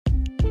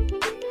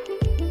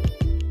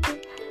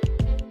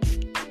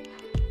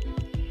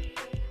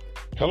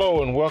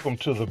Hello and welcome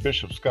to the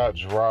Bishop Scott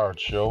Gerard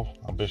Show.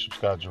 I'm Bishop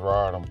Scott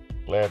Gerard. I'm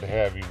glad to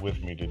have you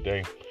with me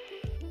today.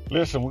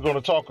 Listen, we're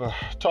going to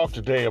talk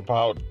today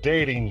about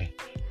dating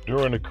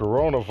during the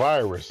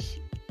coronavirus.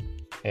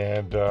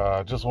 And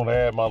I just want to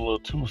add my little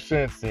 2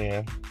 cents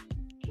in.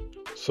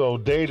 So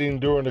dating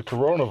during the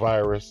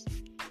coronavirus,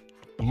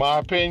 in my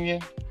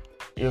opinion,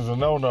 is a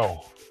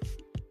no-no.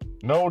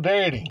 No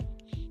dating.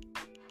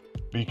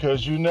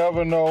 Because you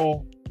never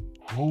know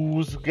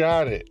who's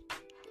got it.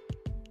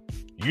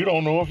 You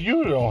don't know if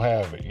you don't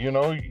have it. You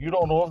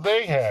don't know if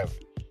they have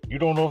it. You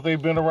don't know if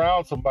they've been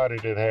around somebody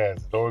that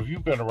has it, or if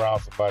you've been around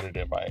somebody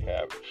that might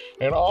have it.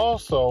 And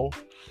also,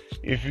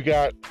 if you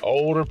got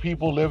older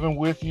people living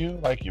with you,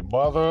 like your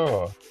mother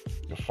or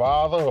your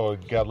father, or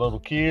you got little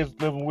kids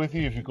living with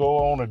you, if you go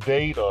on a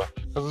date, because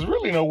there's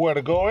really nowhere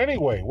to go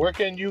anyway. Where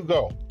can you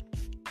go?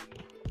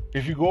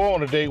 If you go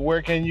on a date,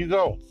 where can you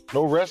go?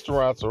 No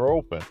restaurants are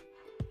open.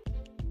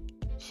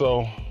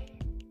 So,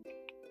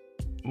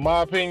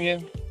 my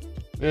opinion,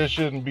 there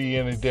shouldn't be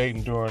any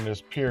dating during this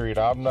period.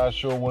 I'm not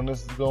sure when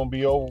this is going to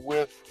be over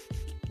with,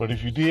 but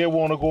if you did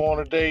want to go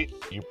on a date,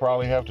 you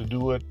probably have to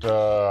do it,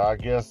 I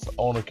guess,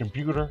 on a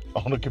computer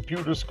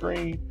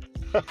screen.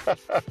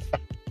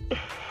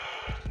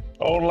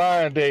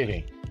 Online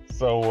dating.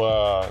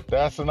 So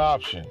that's an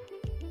option,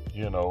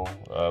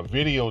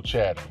 video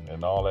chatting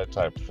and all that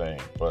type of thing.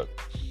 But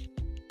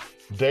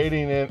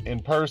dating in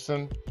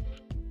person,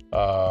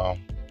 I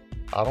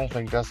don't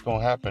think that's going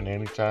to happen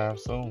anytime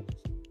soon.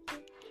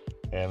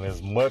 And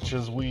as much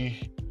as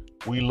we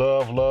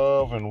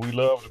love and we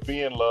love to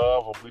be in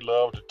love, and we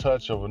love the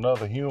touch of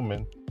another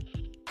human,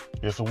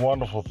 it's a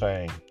wonderful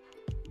thing.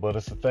 But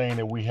it's a thing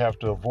that we have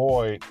to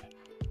avoid,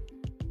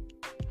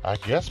 I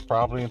guess,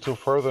 probably until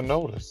further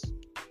notice.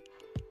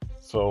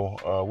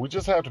 So we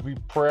just have to be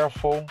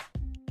prayerful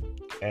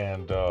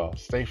and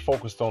stay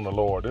focused on the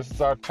Lord. This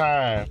is our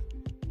time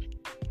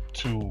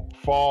to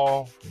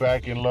fall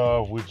back in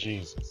love with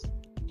Jesus.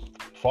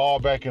 Fall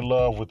back in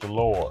love with the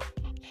Lord.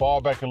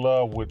 Fall back in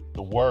love with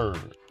the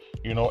Word,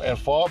 and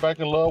fall back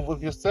in love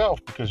with yourself,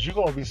 because you're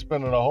going to be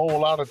spending a whole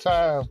lot of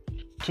time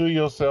to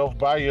yourself,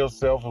 by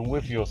yourself, and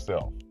with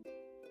yourself.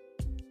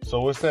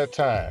 So it's that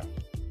time.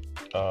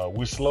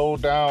 We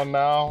slowed down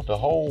now. The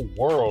whole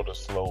world is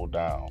slowed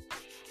down.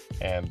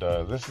 And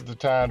this is the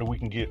time that we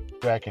can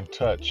get back in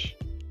touch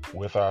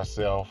with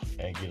ourselves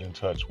and get in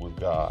touch with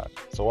God.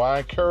 So I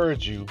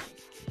encourage you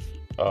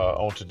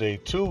on today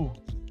to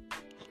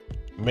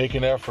make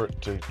an effort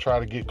to try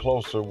to get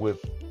closer with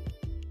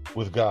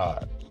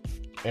God.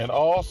 And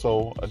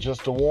also,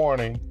 just a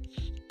warning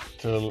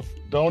to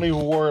don't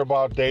even worry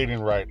about dating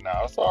right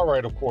now. It's all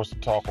right, of course, to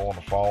talk on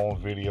the phone,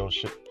 video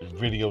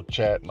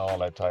chat and all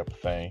that type of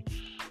thing.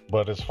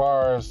 But as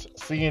far as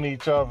seeing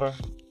each other,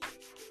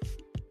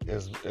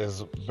 as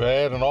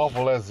bad and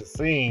awful as it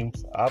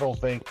seems, I don't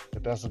think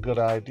that's a good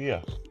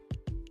idea.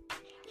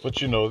 But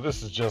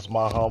this is just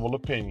my humble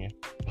opinion.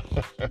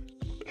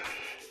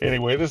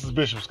 Anyway, this is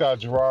Bishop Scott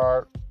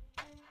Gerard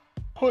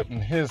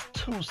putting his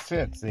 2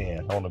 cents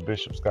in on the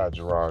Bishop Scott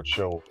Gerard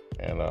Show.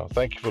 And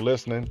thank you for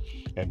listening,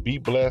 and be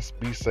blessed,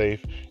 be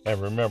safe,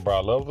 and remember,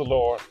 I love the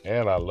Lord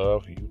and I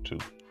love you too.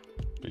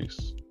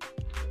 Peace.